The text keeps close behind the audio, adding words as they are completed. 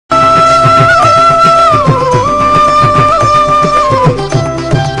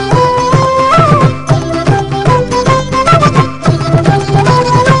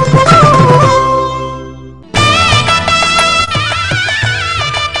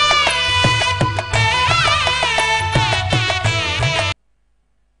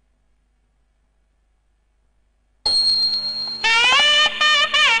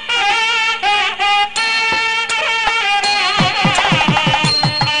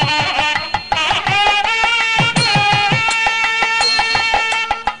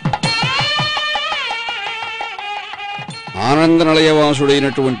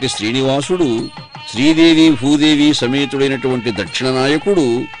శ్రీరంగనలయవాసుడైనటువంటి శ్రీనివాసుడు, శ్రీదేవి భూదేవి సమేతుడైనటువంటి దక్షిణ నాయకుడు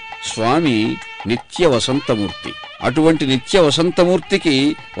స్వామి నిత్య వసంతమూర్తి. అటువంటి నిత్య వసంతమూర్తికి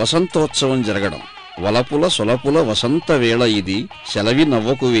వసంతోత్సవం జరగడం. వలపుల సొలపుల వసంత వేళ ఇది, సెలవి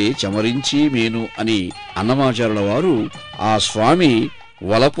నవ్వకువే చమరించి మేను అని అన్నమాచారుల వారు ఆ స్వామి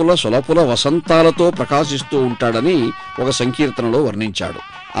వలపుల సొలపుల వసంతాలతో ప్రకాశిస్తూ ఉంటాడని ఒక సంకీర్తనలో వర్ణించాడు.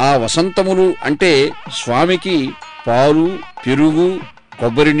 ఆ వసంతములు అంటే స్వామికి పాలు, పెరుగు,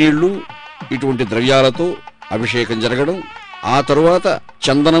 కొబ్బరి నీళ్లు ఇటువంటి ద్రవ్యాలతో అభిషేకం జరగడం, ఆ తరువాత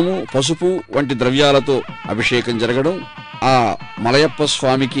చందనము, పసుపు వంటి ద్రవ్యాలతో అభిషేకం జరగడం, ఆ మలయప్ప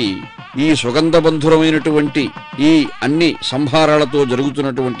స్వామికి ఈ సుగంధబంధురమైనటువంటి ఈ అన్ని సంభారాలతో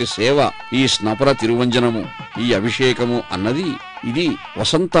జరుగుతున్నటువంటి సేవ, ఈ స్నపర తిరువంజనము, ఈ అభిషేకము అన్నది ఇది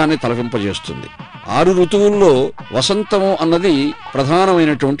వసంతాన్ని తలపింపజేస్తుంది. 6 ఋతువుల్లో వసంతము అన్నది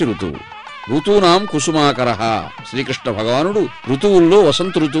ప్రధానమైనటువంటి ఋతువు. ఋతూనాం కుసుమాకరః, శ్రీకృష్ణ భగవానుడు ఋతువుల్లో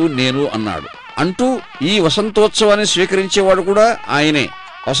వసంత ఋతువు నేను అన్నాడు. అంటూ ఈ వసంతోత్సవాన్ని స్వీకరించేవాడు కూడా ఆయనే.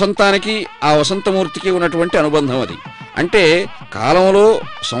 వసంతానికి ఆ వసంతమూర్తికి ఉన్నటువంటి అనుబంధం అది. అంటే కాలంలో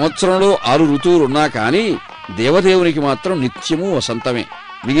సంవత్సరంలో 6 ఋతువులు ఉన్నా కానీ దేవదేవునికి మాత్రం నిత్యము వసంతమే,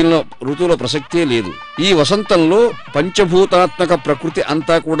 మిగిలిన ఋతువుల ప్రసక్తే లేదు. ఈ వసంతంలో పంచభూతాత్మక ప్రకృతి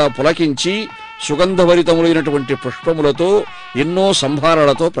అంతా కూడా పులకించి సుగంధభరితములైనటువంటి పుష్పములతో ఎన్నో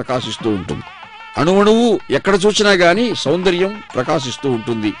సంభారాలతో ప్రకాశిస్తూ ఉంటుంది. అణువణువు ఎక్కడ చూసినా గాని సౌందర్యం ప్రకాశిస్తూ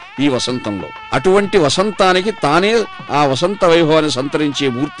ఉంటుంది ఈ వసంతంలో. అటువంటి వసంతానికి తానే ఆ వసంత వైభవాన్ని సంతరించే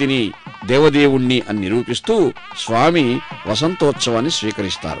మూర్తిని, దేవదేవుణ్ణి అని నిరూపిస్తూ స్వామి వసంతోత్సవాన్ని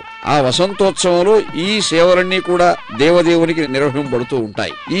స్వీకరిస్తారు. ఆ వసంతోత్సవంలో ఈ సేవలన్నీ కూడా దేవదేవునికి నిర్వహింపబడుతూ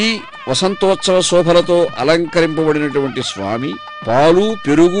ఉంటాయి. ఈ వసంతోత్సవ శోభలతో అలంకరింపబడినటువంటి స్వామి పాలు,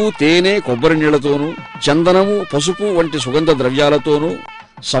 పెరుగు, తేనె, కొబ్బరి నీళ్లతోనూ, చందనము, పసుపు వంటి సుగంధ ద్రవ్యాలతోనూ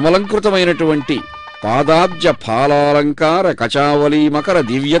సమలంకృతమైనటువంటి పాదాబ్జ ఫాలాలంకార కచావలీ మకర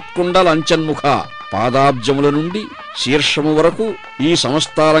దివ్యత్కుండలంచన్ముఖ, పాదాబ్జముల నుండి శీర్షము వరకు ఈ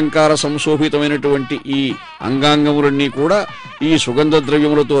సమస్తాలంకార సంశోభితమైనటువంటి ఈ అంగాంగములన్నీ కూడా ఈ సుగంధ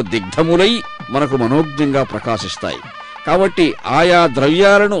ద్రవ్యములతో దిగ్ధములై మనకు మనోజ్ఞంగా ప్రకాశిస్తాయి. కాబట్టి ఆయా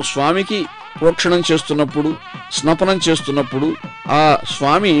ద్రవ్యాలను స్వామికి ప్రోక్షణం చేస్తున్నప్పుడు, స్నపనం చేస్తున్నప్పుడు, ఆ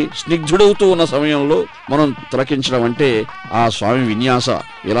స్వామి స్నిగ్ధుడవుతూ ఉన్న సమయంలో మనం తిలకించడం అంటే ఆ స్వామి విన్యాస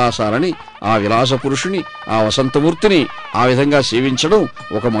విలాసాలని, ఆ విలాస పురుషుని, ఆ వసంతమూర్తిని ఆ విధంగా సేవించడం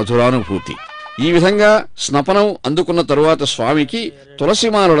ఒక మధురానుభూతి. ఈ విధంగా స్నపనం అందుకున్న తరువాత స్వామికి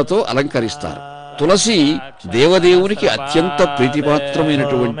తులసిమాలలతో అలంకరిస్తారు. తులసి దేవదేవునికి అత్యంత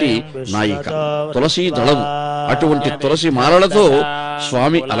ప్రీతిపాత్రమైనటువంటి నాయిక, తులసి దళము. అటువంటి తులసి మాలలతో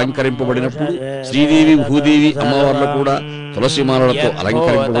స్వామి అలంకరింపబడినప్పుడు, శ్రీదేవి భూదేవి అమ్మవార్లు కూడా తులసి మాలలతో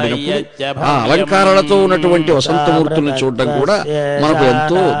అలంకరింపబడినప్పుడు, ఆ అలంకారాలతో ఉన్నటువంటి వసంతమూర్తులను చూడడం కూడా మనకు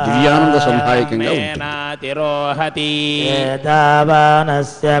ఎంతో దివ్యానంద సంధాయకంగా ఉంటుంది.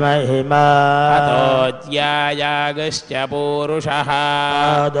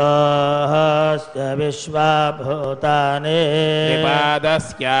 విశ్వభూతాని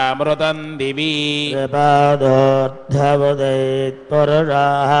త్రిపాదస్యామృతం దివి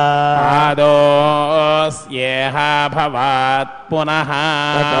త్రిపాదోర్ధముదైత్పురుషః పాదోస్యేహ భవాత్ పునః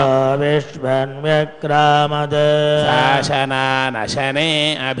విశ్వన్వ్యక్రామద్ శాసనానశనే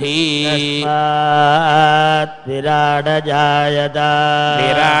అభి విరాడజాయత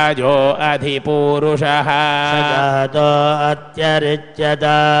విరాజో అధిపురుషః సజాతో అత్యరిచ్యత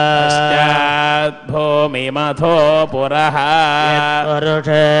భూమిమథో పురః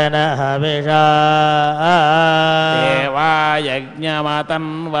పురుషేణ హవిషా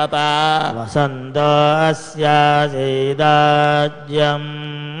దేవాయజ్ఞమతన్వత వసంతో అస్యాసీదాజ్యం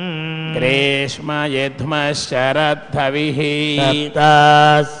గ్రీష్మయుధ్మశరద్ధవిః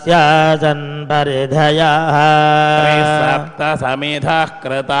సప్తాస్యాసన్ పరిధయః సప్త సమిధః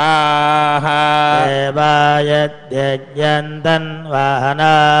కృతాః దేవాయజ్ఞంతన్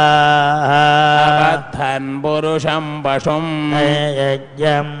వాహనాః అబద్ధన్ పురుషం పశుం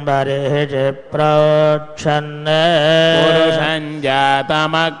యజ్ఞం బర్హిషి ప్రోక్షన్ పురుషం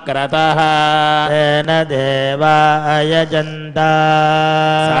జాతమగ్రతః తేన దేవా అయజంత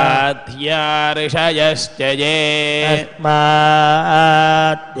సాధ్యా ఋషయశ్చ ఏ తస్మాద్యజ్ఞా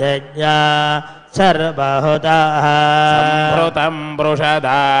సర్వహుతః సంభృతం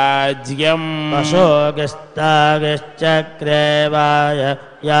వృషదాజ్యం పశోగిస్తాగిశ్చక్రేవాయ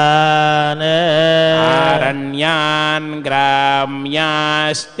యానే ఆరణ్యాన్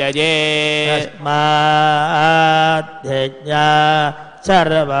గ్రామ్యాశ్చ ఏ తస్మాద్యజ్ఞా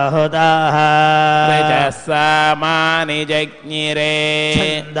सर्वहुताः ऋचस्सामानि जज्ञिरे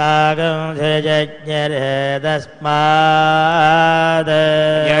छन्दागं जज्ञिरे तस्माद्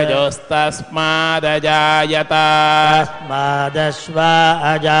यजोस्तस्मादजायत तस्मादश्वा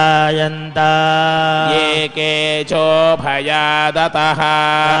अजायन्त ये केचोभयादतः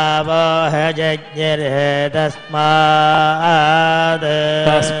गावः जज्ञिरे तस्माद्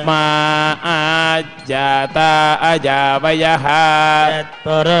तस्माज्जाता अजावयः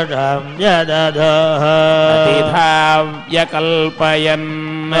यत्पुरुषं यदधोः अतिधाव्यकल्पयन्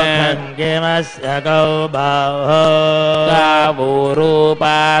भङ्गिमस्य गौ बाहो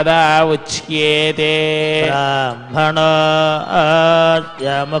गावोरूपादा उच्येते ब्राह्मणो अस्य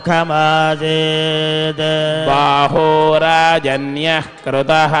मुखमासीत् बाहो राजन्यः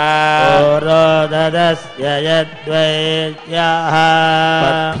कृतः रोददस्य यद्वैत्याः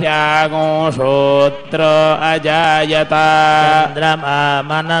पथ्यागोषोत्र अजायत चन्द्रमा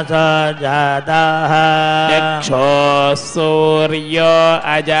मनसो जाताः चक्षुः सूर्यो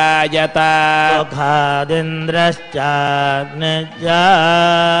अजायत मुखादिन्द्रश्चाग्निजा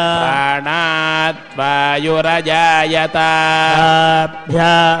प्राणात् वायुरजायत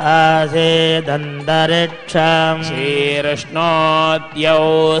ताभ्या आसीदन्तरिक्षम् शीर्ष्णोद्यौ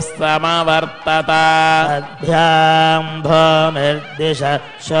समवर्तत तद्भ्यां भूमिर्दिश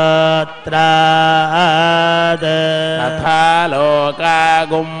श्रोत्राद् तथा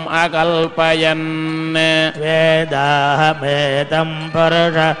लोकागुम् अकल्पयन् वेदाहमेतं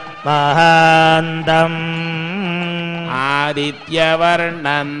पुरुष महान्तम्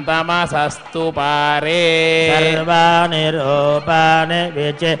आदित्यवर्णन्तमसस्तु पारे सर्वाणि रूपाणि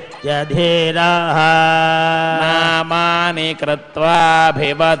विचित्य धीराः नामानि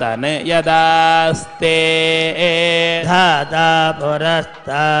कृत्वाभिवदन् यदास्ते धाता पुरस्ताद्यमुदा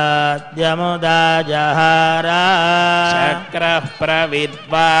जहारा चक्रः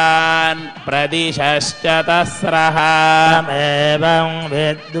प्रविद्वान् प्रदिशश्च तस्रः तमेवं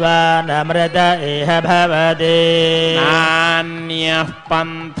विद्वानमृत इह भवति नान्यः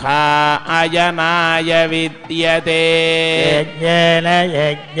पन्था अयनाय विद्यते यज्ञेन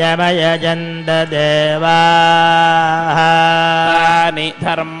यज्ञमयजन्त देवाः तानि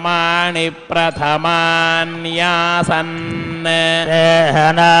धर्माणि प्रथमान्यासन्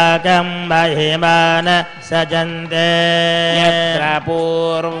देहनाकं महिमान सजन्ते यत्र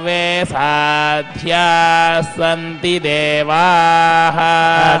पूर्वे साध्याः सन्ति देवाः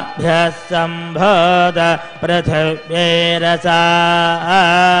अभ्यः सम्भोद पृथिव्यैरसाच्च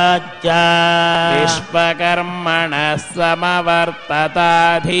विश्वकर्मणः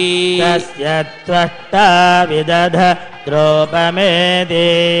समवर्तताधि तस्य त्वष्टा विदध द्रोपमेदि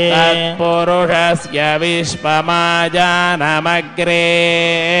तत्पुरुषस्य विश्वमाजानमग्रे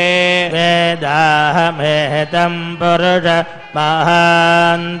वेदाहमेतं पुरुष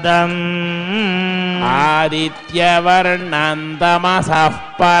महान्तम् आदित्यवर्णन्तमसः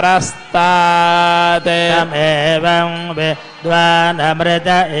परस्तात् तमेवं विद्वानमृत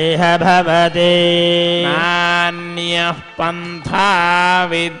इह भवति नान्यः पन्था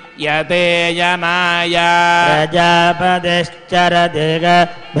विद्यते यनाय प्रजापतिश्चरति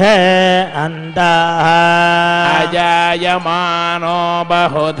गर्भे अन्तः अजायमानो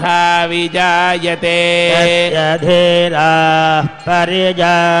बहुधा विजायते यस्य धीराः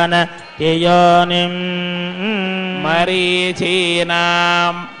परिजानति योनिम्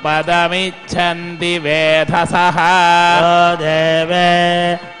मरीचीनां पदमिच्छन्ति वेधसः यो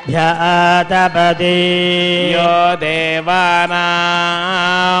देवेभ्यातपति यो देवानां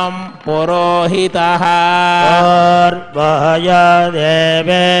पुरोहितः पूर्वः यो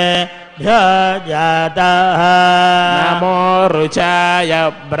देवेभ्यो जातः नमो रुचाय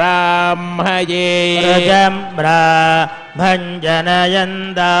ब्राह्मये ऋजं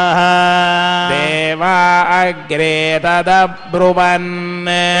ब्राह्मञ्जनयन्तः देवा अग्रे तदब्रुवन्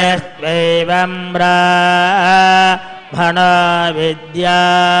यस्त्वैवं ब्राह्मणो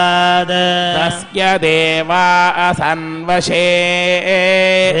विद्यात् तस्य देवा असन्वशे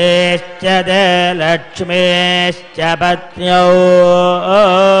श्च लक्ष्मीश्च पत्न्यौ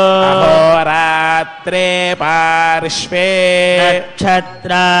अहोरात्रे पार्श्वे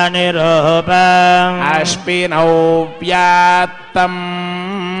नक्षत्राणि रूपम् अश्विनौ व्यात्तम्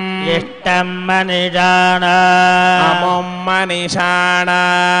इष्टं मनिषाणा अमुं मनिषाणा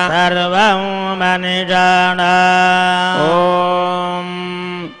सर्वं मनिषाणा ॐ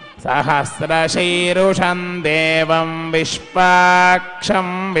सहस्रशीरुषं देवं विश्वाक्षं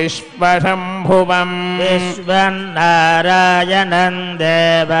विश्वशम्भुवम् विश्वन्नारायणं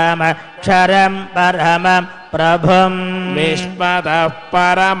देवमक्षरं परमं प्रभुं विश्वतः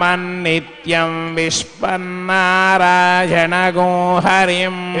परमन्नित्यं विश्वन्नारायणगो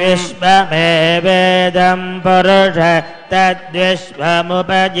हरिं विश्वमेवेदं पुरुष तद्विश्वमुपजीवति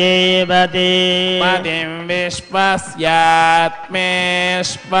पतिं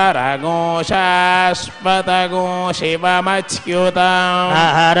विश्वस्यात्मेश्वरगो शाश्वतगो शिवमच्युतं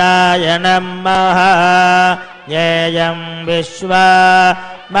नारायणं महायेयं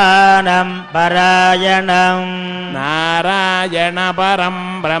विश्वमानं परायणं नारायण परं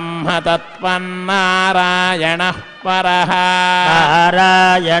ब्रह्म तत्त्वन्नारायणः परः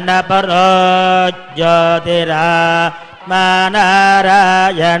नारायण परो ज्योतिरात्मा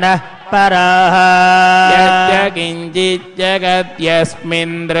नारायणः परः यच्च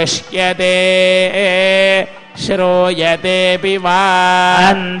किञ्चिज्जगत्यस्मिन् दृश्यते श्रूयतेऽपि वा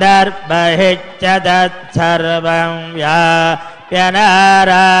अन्तर्बहिश्च तत्सर्वं व्याप्य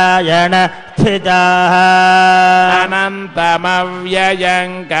नारायण स्थितः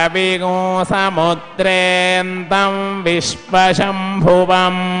अनन्तमव्ययं कविगो समुद्रेऽन्तं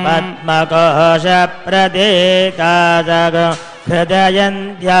विश्वशम्भुवम् पद्मकोशप्रदेकादग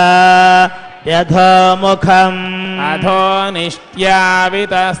हृदयन्त्या यथोमुखम् अधो निष्ट्यावितस्यान्तु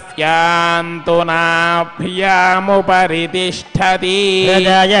नाभ्यामुपरि तिष्ठति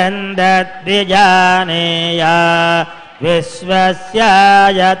हृदयन्दद्विजानेया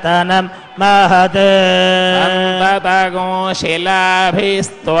विश्वस्यायतनं महत् अन्ततगो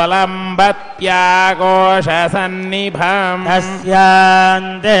शिलाभिस्त्वलम्बत्याकोशसन्निभम्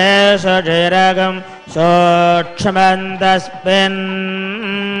तस्यान्ते सुचिरगं सूक्ष्मन्तस्मिन्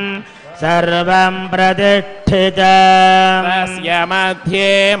सर्वं प्रतिष्ठितम् तस्य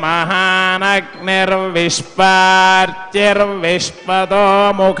मध्ये महानग्निर्विश्वार्चिर्विश्वतो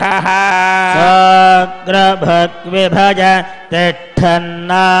मुखः सोऽग्रभग्विभज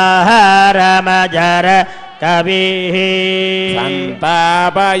तिष्ठन्नाहारमजर कविः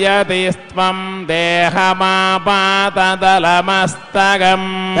सन्तापयति त्वं देहमापातदलमस्तकम्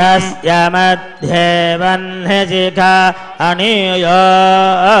तस्य मध्ये वह्निशिखा अनियो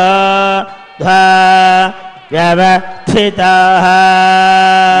व्यवस्थितः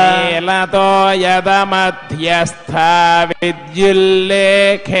नीलतो यदमध्यस्था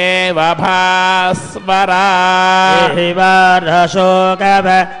विद्युल्लेखेव भास्वरा रशोकव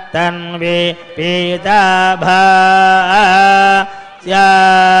तन्वी पीताभा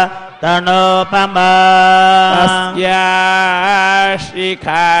तनोपमा तस्या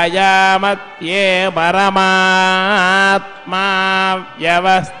शिखायामत्ये परमात्मा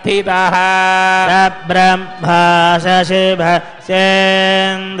व्यवस्थितः ब्रह्मा शशिभ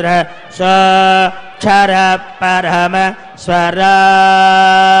सेन्द्र स्वक्षर परम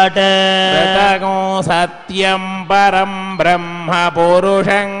स्वराट कृतगो सत्यं परं ब्रह्म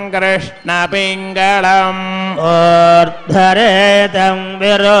पुरुषं कृष्णपिङ्गलम् ऊर्ध्वरेतं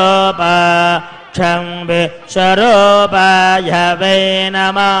विरूपाक्षं विश्वरूपाय वै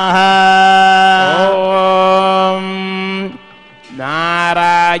नमः ॐ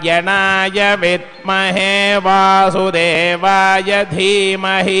नारायणाय विद्महे वासुदेवाय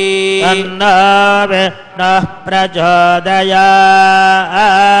धीमहि तन्नो विष्णुः प्रचोदयात्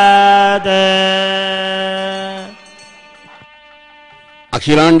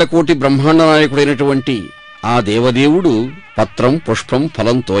అఖిలాండకోటి బ్రహ్మాండ నాయకుడైనటువంటి ఆ దేవదేవుడు పత్రం పుష్పం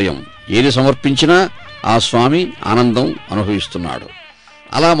ఫలం తోయం ఏది సమర్పించినా ఆ స్వామి ఆనందం అనుభవిస్తున్నాడు.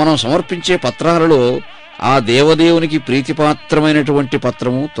 అలా మనం సమర్పించే పత్రాలలో ఆ దేవదేవునికి ప్రీతిపాత్రమైనటువంటి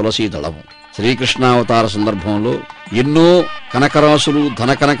పత్రము తులసీ దళము. శ్రీకృష్ణావతార సందర్భంలో ఎన్నో కనకరాశులు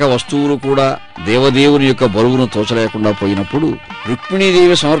ధనకనక వస్తువులు కూడా దేవదేవుని యొక్క బరువును తోచలేకుండా పోయినప్పుడు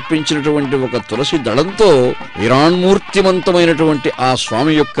రుక్మిణీదేవి సమర్పించినటువంటి ఒక తులసి దళంతో విరాణ్మూర్తిమంతమైనటువంటి ఆ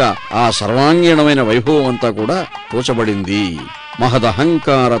స్వామి యొక్క ఆ సర్వాంగీణమైన వైభవం అంతా కూడా తోచబడింది.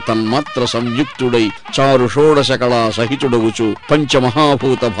 మహదహంకార తన్మాత్ర సంయుక్తుడై చారు షోడశకళా సహితుడగుచు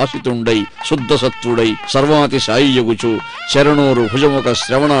పంచమహాభూత భాసితుండై శుద్ధసత్తుడై సర్వాతిశాయియగుచు చరణోరు భుజముఖ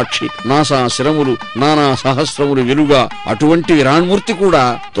శ్రవణాక్షి నాసా శిరములు నానా సహస్రములు వెలుగా అటువంటి విరాణ్మూర్తి కూడా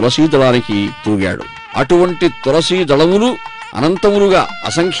తులసీదళానికి తూగాడు. అటువంటి తులసీదళములు అనంతములుగా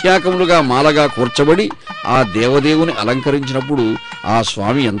అసంఖ్యాకములుగా మాలగా కూర్చబడి ఆ దేవదేవుని అలంకరించినప్పుడు ఆ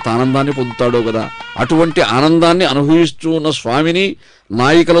స్వామి ఎంత ఆనందాన్ని పొందుతాడో కదా. అటువంటి ఆనందాన్ని అనుభవిస్తూ ఉన్న స్వామిని,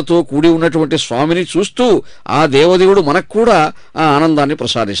 నాయికలతో కూడి ఉన్నటువంటి స్వామిని చూస్తూ ఆ దేవదేవుడు మనకు కూడా ఆ ఆనందాన్ని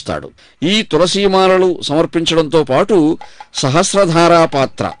ప్రసాదిస్తాడు. ఈ తులసీమాలలు సమర్పించడంతో పాటు సహస్రధారా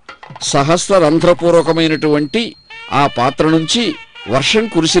పాత్ర, సహస్ర రంధ్రపూర్వకమైనటువంటి ఆ పాత్ర నుంచి వర్షం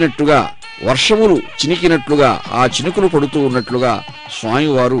కురిసినట్టుగా వర్షములు చినికినట్లుగా ఆ చినుకులు పడుతూ ఉన్నట్లుగా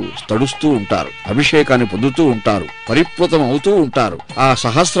స్వామివారు తడుస్తూ ఉంటారు, అభిషేకాన్ని పొందుతూ ఉంటారు, పరిప్లుతం అవుతూ ఉంటారు. ఆ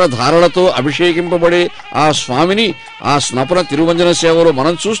సహస్రధారలతో అభిషేకింపబడే ఆ స్వామిని ఆ స్నపన తిరువంజన సేవలో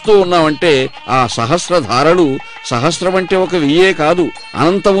మనం చూస్తూ ఉన్నామంటే ఆ సహస్రధారలు, సహస్రం అంటే ఒక 1000 కాదు,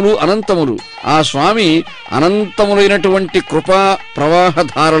 అనంతములు అనంతములు. ఆ స్వామి అనంతములైనటువంటి కృపా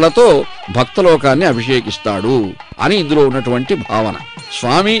ప్రవాహధారలతో భక్తలోకాన్ని అభిషేకిస్తాడు అని ఇందులో ఉన్నటువంటి భావన.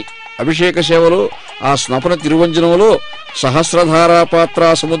 స్వామి అభిషేక సేవలో ఆ స్నపన తిరువంజనంలో సహస్రధారాపాత్ర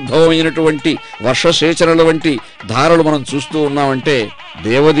సముద్భవమైనటువంటి వర్షసేచనల వంటి ధారలు మనం చూస్తూ ఉన్నామంటే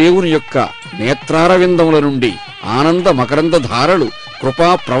దేవదేవుని యొక్క నేత్రారవిందముల నుండి ఆనంద మకరంద ధారలు, కృపా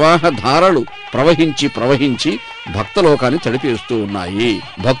ప్రవాహ ధారలు ప్రవహించి ప్రవహించి భక్తలోకాన్ని తడిపేస్తూ ఉన్నాయి.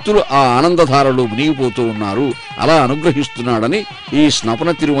 భక్తులు ఆ ఆనందధారలు మునిగిపోతూ ఉన్నారు. అలా అనుగ్రహిస్తున్నాడని ఈ స్నపన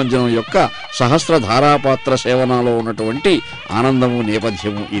తిరువంజనం యొక్క సహస్రధారాపాత్ర సేవనాలో ఉన్నటువంటి ఆనందము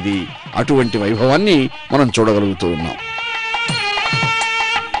నేపథ్యము ఇది. అటువంటి వైభవాన్ని మనం చూడగలుగుతూ ఉన్నాం.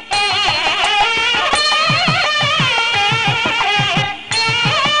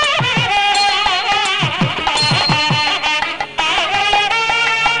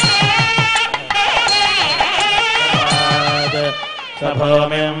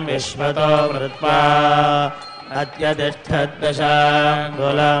 భూమిం విశ్వతో కృత్వా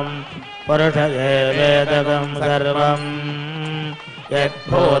అత్యతిష్ఠద్దశాంగులం పురుషయే వేదకం సర్వం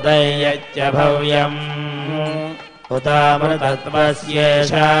యద్భూతం యచ్చ భవ్యం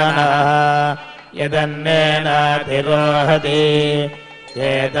ఉతామృతత్వస్యేషానః యదన్నేనాతిరోహతి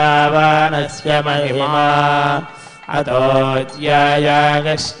ఏతావానస్య మహిమా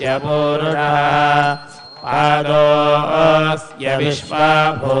అతోజ్యాయాగస్య పూరుషః పాదోస్య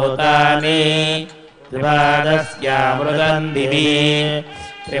విశ్వభూతాని త్రిపాదస్యామృతం దివి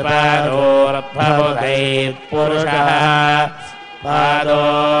త్రిపాదోర్భవతైఃపురుషः పాదోస్యేహ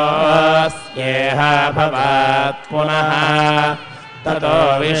భవాత్ పునః తతో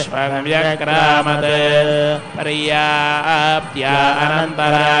విశ్వం వ్యక్రామత్ పర్యాప్త్యా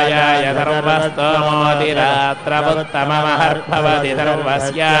అనంతరాయాయ సర్వస్తోమోతిరాత్రముత్తమమహర్భవతి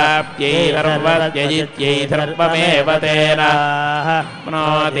సర్వస్యాప్త్యై సర్వత్యజిత్యై సర్వమేవ తేన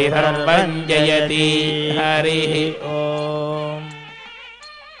ప్నోతి సర్వం జయతి. హరి ఓం.